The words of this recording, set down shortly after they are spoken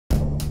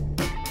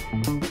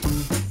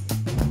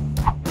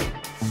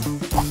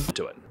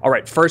into it. All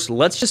right, first,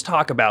 let's just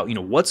talk about,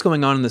 what's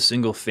going on in the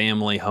single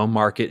family home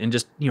market and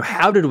just,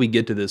 how did we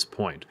get to this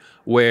point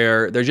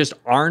where there just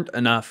aren't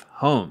enough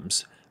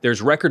homes?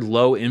 There's record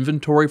low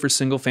inventory for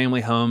single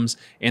family homes,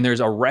 and there's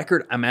a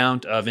record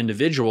amount of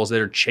individuals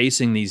that are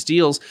chasing these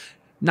deals,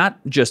 not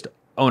just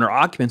owner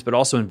occupants, but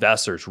also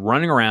investors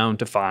running around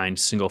to find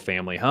single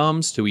family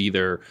homes to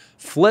either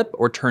flip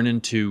or turn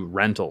into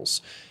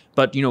rentals.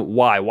 But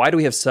why? Why do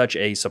we have such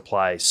a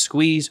supply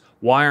squeeze?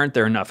 Why aren't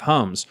there enough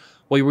homes?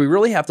 Well, we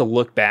really have to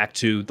look back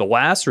to the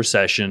last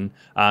recession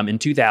in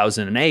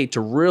 2008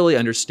 to really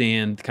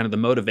understand kind of the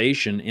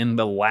motivation in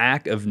the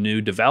lack of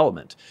new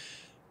development.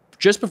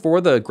 Just before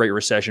the Great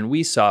Recession,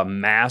 we saw a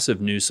massive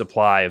new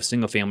supply of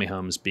single-family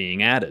homes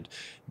being added.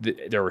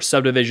 There were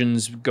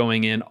subdivisions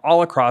going in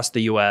all across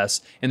the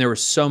U.S., and there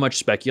was so much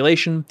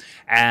speculation.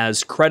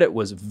 As credit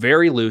was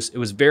very loose, it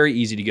was very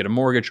easy to get a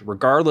mortgage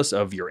regardless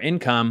of your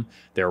income.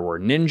 There were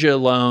ninja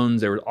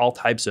loans. There were all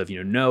types of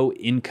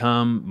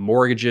no-income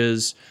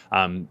mortgages.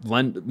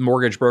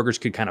 Mortgage brokers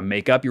could kind of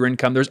make up your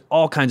income. There's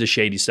all kinds of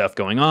shady stuff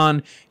going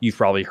on. You've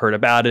probably heard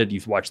about it.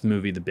 You've watched the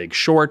movie The Big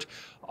Short.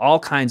 All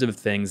kinds of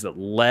things that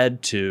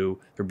led to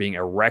there being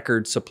a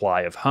record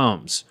supply of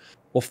homes.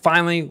 Well,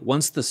 finally,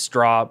 once the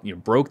straw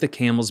broke the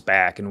camel's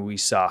back and we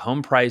saw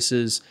home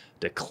prices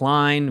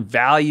decline,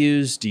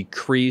 values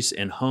decrease,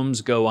 and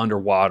homes go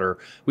underwater,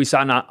 we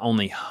saw not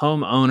only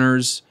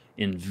homeowners,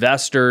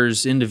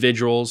 investors,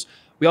 individuals,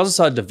 we also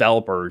saw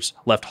developers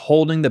left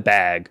holding the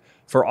bag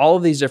for all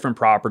of these different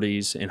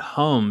properties and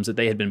homes that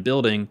they had been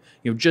building,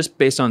 just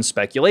based on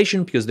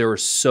speculation because there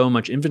was so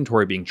much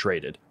inventory being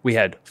traded. We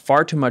had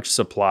far too much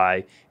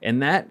supply,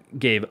 and that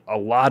gave a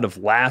lot of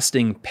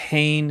lasting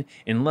pain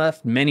and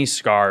left many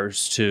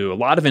scars to a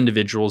lot of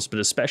individuals, but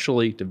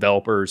especially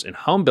developers and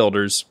home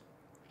builders,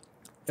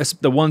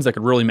 the ones that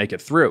could really make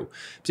it through.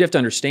 So you have to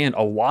understand,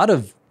 a lot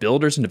of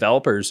builders and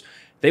developers,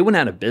 they went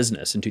out of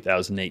business in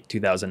 2008,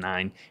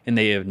 2009, and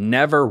they have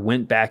never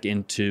went back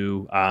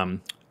into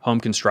home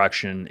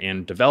construction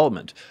and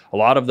development. A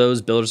lot of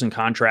those builders and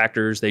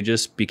contractors, they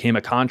just became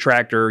a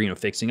contractor,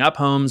 fixing up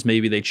homes.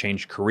 Maybe they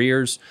changed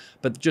careers,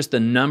 but just the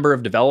number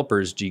of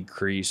developers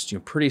decreased,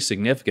 pretty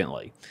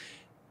significantly.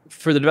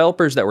 For the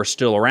developers that were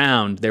still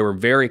around, they were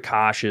very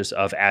cautious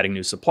of adding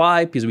new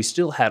supply because we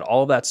still had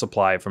all of that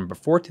supply from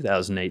before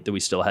 2008 that we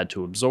still had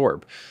to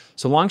absorb.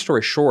 So long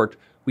story short,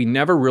 we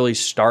never really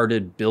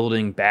started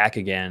building back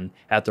again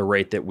at the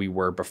rate that we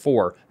were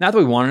before. Not that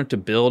we wanted to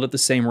build at the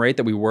same rate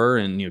that we were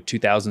in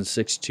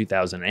 2006,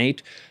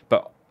 2008,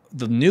 but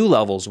the new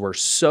levels were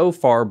so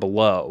far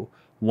below.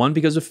 One,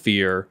 because of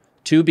fear.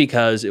 Two,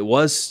 because it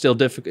was still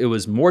difficult. It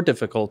was more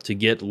difficult to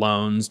get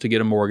loans, to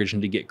get a mortgage,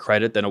 and to get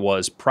credit than it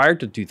was prior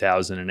to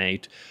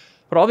 2008.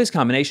 But all these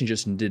combinations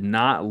just did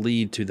not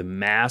lead to the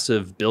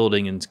massive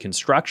building and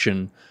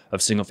construction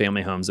of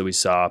single-family homes that we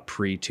saw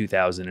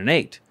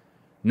pre-2008.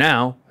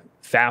 Now,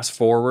 fast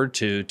forward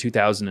to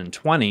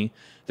 2020,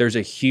 there's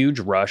a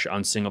huge rush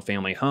on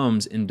single-family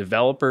homes, and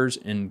developers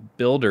and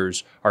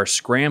builders are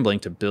scrambling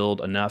to build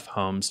enough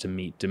homes to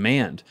meet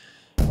demand.